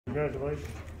Congratulations.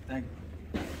 Thank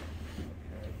you.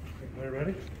 Are you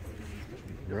ready?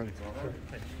 You're ready.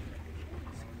 I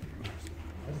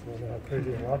just want to know how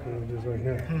crazy the locker room is right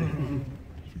here.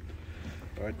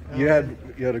 All right. You had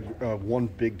a one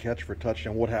big catch for a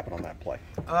touchdown. What happened on that play?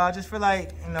 I just feel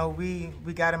like, we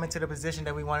got him into the position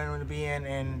that we wanted him to be in,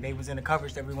 and they was in the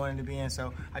coverage that we wanted to be in.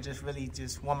 So I just really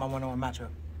won my one-on-one matchup.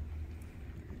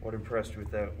 What impressed you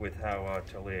with how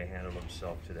Talia handled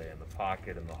himself today in the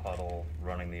pocket, in the huddle,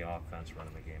 running the offense,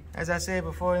 running the game? As I said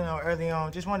before, early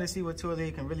on, just wanted to see what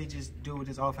Talia can really just do with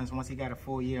this offense once he got a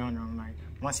full year under him. Like,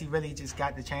 once he really just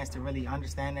got the chance to really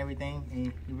understand everything,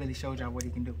 and he really showed y'all what he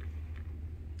can do.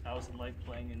 How was it like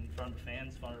playing in front of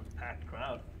fans, in front of a packed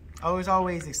crowd? Oh, it's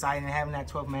always exciting having that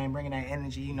 12th man, bringing that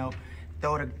energy,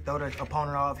 throw the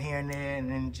opponent off here and there, and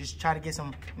then just try to get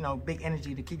some, big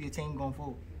energy to keep your team going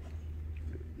forward.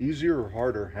 Easier or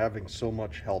harder having so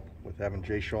much help with having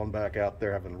Jay Sean back out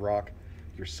there, having Rock,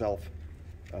 yourself?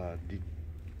 Do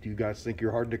you guys think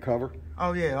you're hard to cover?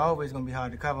 Oh yeah, always gonna be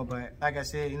hard to cover. But like I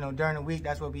said, during the week,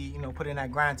 that's what we put in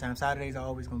that grind time. Saturdays are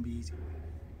always gonna be easy.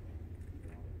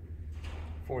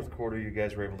 Fourth quarter, you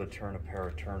guys were able to turn a pair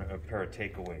of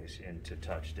takeaways into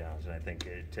touchdowns, and I think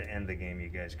to end the game, you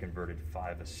guys converted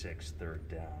 5 of 6 third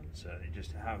downs.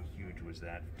 Just how huge was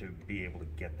that to be able to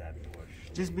get that push?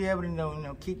 Just be able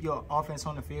to keep your offense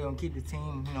on the field and keep the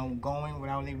team going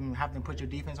without even having to put your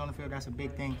defense on the field. That's a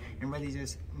big thing, and really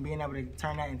just being able to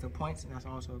turn that into points. That's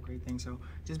also a great thing. So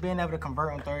just being able to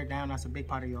convert on third down, that's a big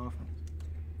part of your offense.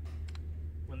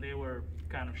 When they were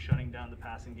kind of shutting down the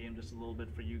passing game just a little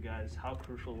bit for you guys, how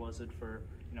crucial was it for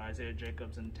Isaiah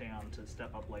Jacobs and Tayon to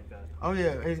step up like that? Oh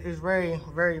yeah, it's very,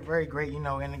 very, very great. In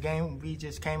the game we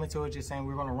just came into it just saying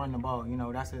we're going to run the ball.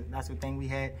 That's the thing we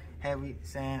had we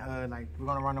saying like we're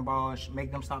going to run the ball,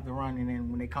 make them stop the run, and then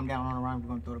when they come down on the run, we're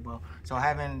going to throw the ball. So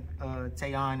having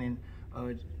Tayon and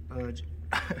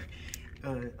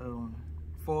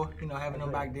Four, having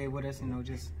them back there with us,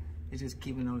 it's just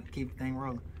keep the thing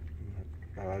rolling.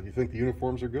 Do you think the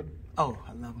uniforms are good? Oh,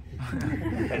 I love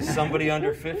them. As somebody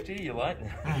under 50, you like them?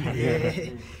 Yeah.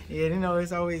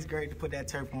 It's always great to put that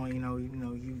turf on.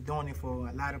 You're doing it for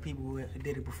a lot of people who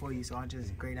did it before you, so I'm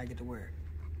just great I get to wear it.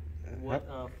 What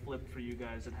flipped for you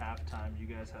guys at halftime? You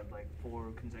guys had like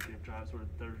 4 consecutive drives where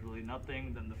there's really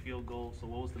nothing, then the field goal. So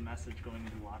what was the message going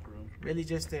into the locker room? Really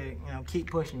just to keep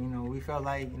pushing. We felt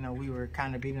like we were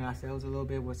kind of beating ourselves a little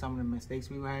bit with some of the mistakes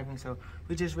we were having. So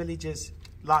we just really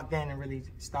locked in and really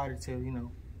started to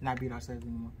not beat ourselves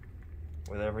anymore.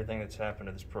 With everything that's happened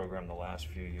to this program the last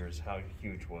few years, how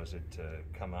huge was it to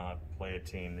come out, play a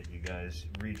team that you guys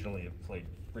regionally have played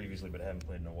previously but haven't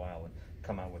played in a while, and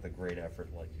come out with a great effort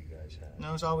like you guys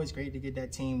had? It's always great to get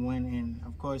that team win, and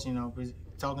of course,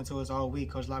 talking to us all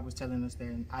week, Coach Locke was telling us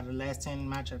that out of the last 10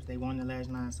 matchups, they won the last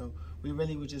 9. So we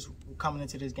really were just coming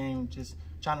into this game just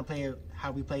trying to play it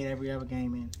how we played every other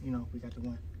game, and we got to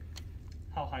win.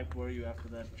 How hyped were you after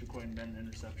that Jaquan Benton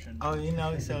interception? Oh,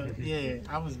 so yeah,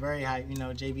 I was very hyped.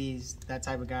 JB's that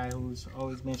type of guy who's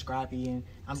always been scrappy, and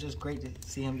I'm just great to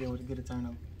see him get a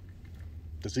turnover.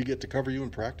 Does he get to cover you in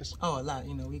practice? Oh, a lot.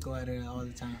 We go at it all the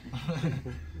time.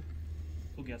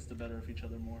 Who gets the better of each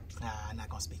other more? I'm not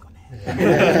gonna speak on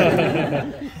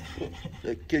that.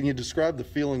 Can you describe the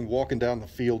feeling walking down the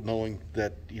field knowing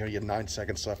that you have 9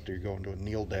 seconds left, or you're going to a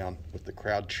kneel down with the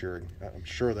crowd cheering? I'm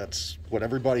sure that's what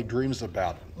everybody dreams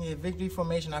about. Yeah, victory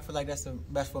formation. I feel like that's the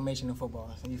best formation in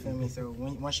football. You feel me? So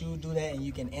once you do that and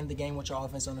you can end the game with your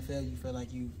offense on the field, you feel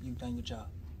like you've done your job.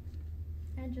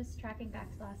 And just tracking back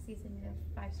to last season,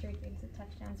 5 straight games of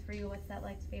touchdowns for you. What's that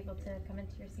like to be able to come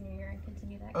into your senior year and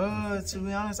continue that? To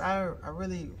be honest, I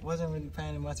really wasn't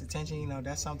paying much attention.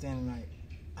 That's something like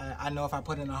I know if I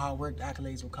put in the hard work, the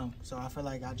accolades will come. So I feel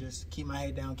like I just keep my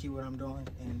head down, keep what I'm doing,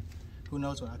 and who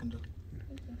knows what I can do.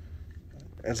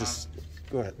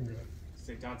 Go ahead.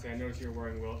 Say, Dontay, I noticed you're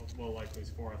wearing Will Likely's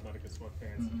 4 Athletic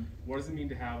sweatpants. What does it mean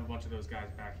to have a bunch of those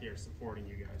guys back here supporting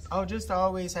you guys? Oh, just to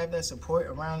always have that support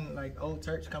around, like old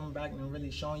Turks coming back and really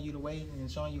showing you the way and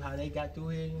showing you how they got through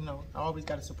here. I always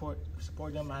got to support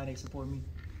them how they support me.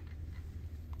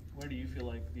 Where do you feel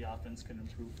like the offense can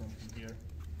improve from here?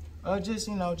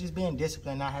 Just being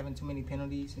disciplined, not having too many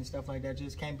penalties and stuff like that.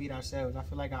 Just can't beat ourselves. I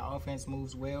feel like our offense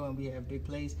moves well and we have big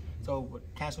plays. So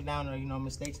cancel down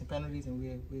mistakes and penalties, and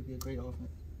we'll be a great offense.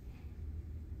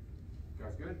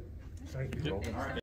 Guys, good. Thank you. All right.